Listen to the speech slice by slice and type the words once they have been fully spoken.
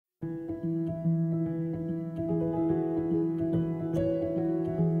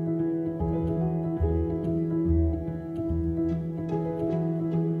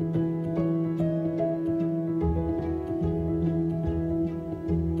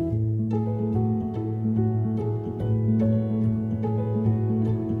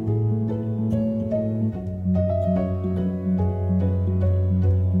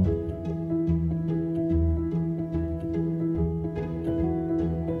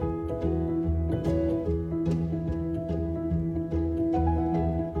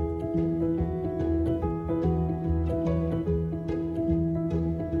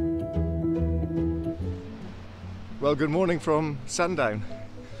Well, good morning from Sandown,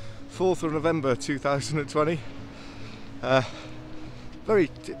 4th of November 2020. Very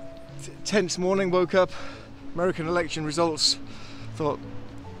tense morning, woke up, American election results, thought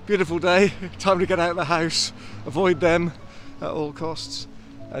beautiful day, time to get out of the house, avoid them at all costs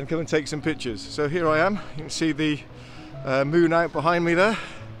and come and take some pictures. So here I am, you can see the moon out behind me there.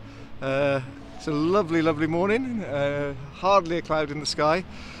 It's a lovely morning, hardly a cloud in the sky.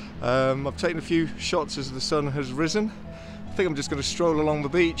 I've taken a few shots as the sun has risen. I think I'm just going to stroll along the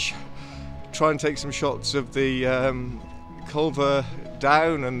beach, try and take some shots of the Culver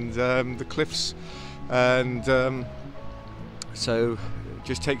Down and the cliffs, and so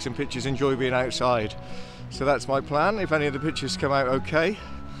just take some pictures, enjoy being outside. So that's my plan. If any of the pictures come out okay,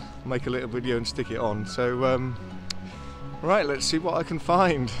 I'll make a little video and stick it on. So right, let's see what I can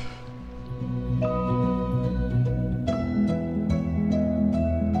find.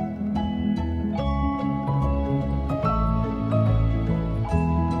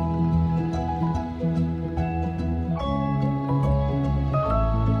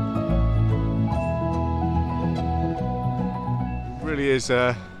 Really is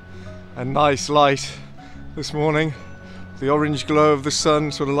a nice light this morning. The orange glow of the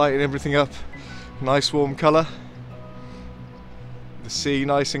sun sort of lighting everything up. Nice warm colour. The sea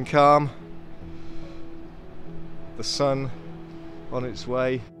nice and calm. The sun on its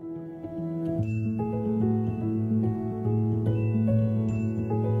way.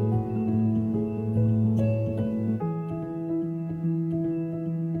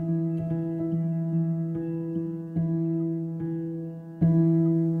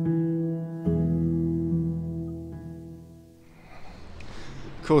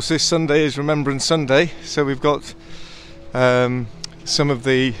 Of course, this Sunday is Remembrance Sunday, so we've got some of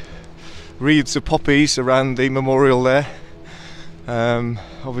the wreaths of poppies around the memorial there.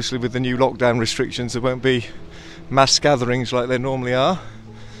 Obviously with the new lockdown restrictions there won't be mass gatherings like there normally are,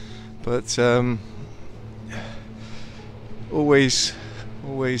 but always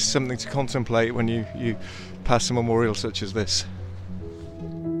something to contemplate when you pass a memorial such as this.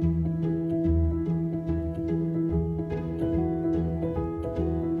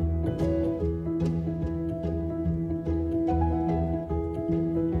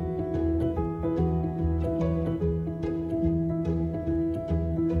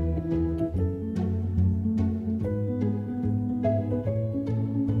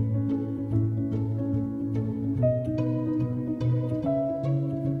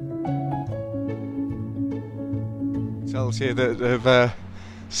 Hotels here that have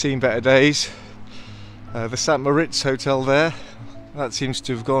seen better days. The St. Moritz Hotel there, that seems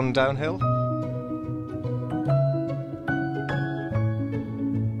to have gone downhill.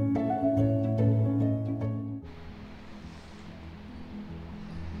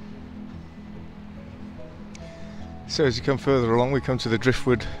 So as you come further along, we come to the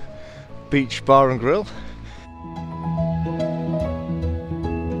Driftwood Beach Bar and Grill.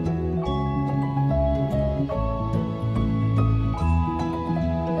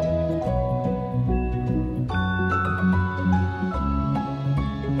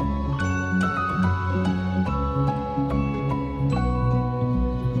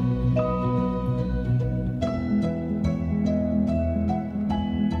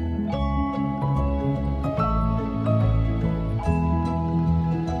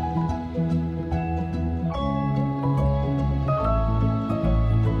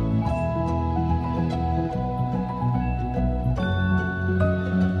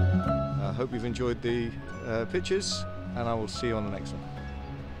 Hope you've enjoyed the pictures, and I will see you on the next one.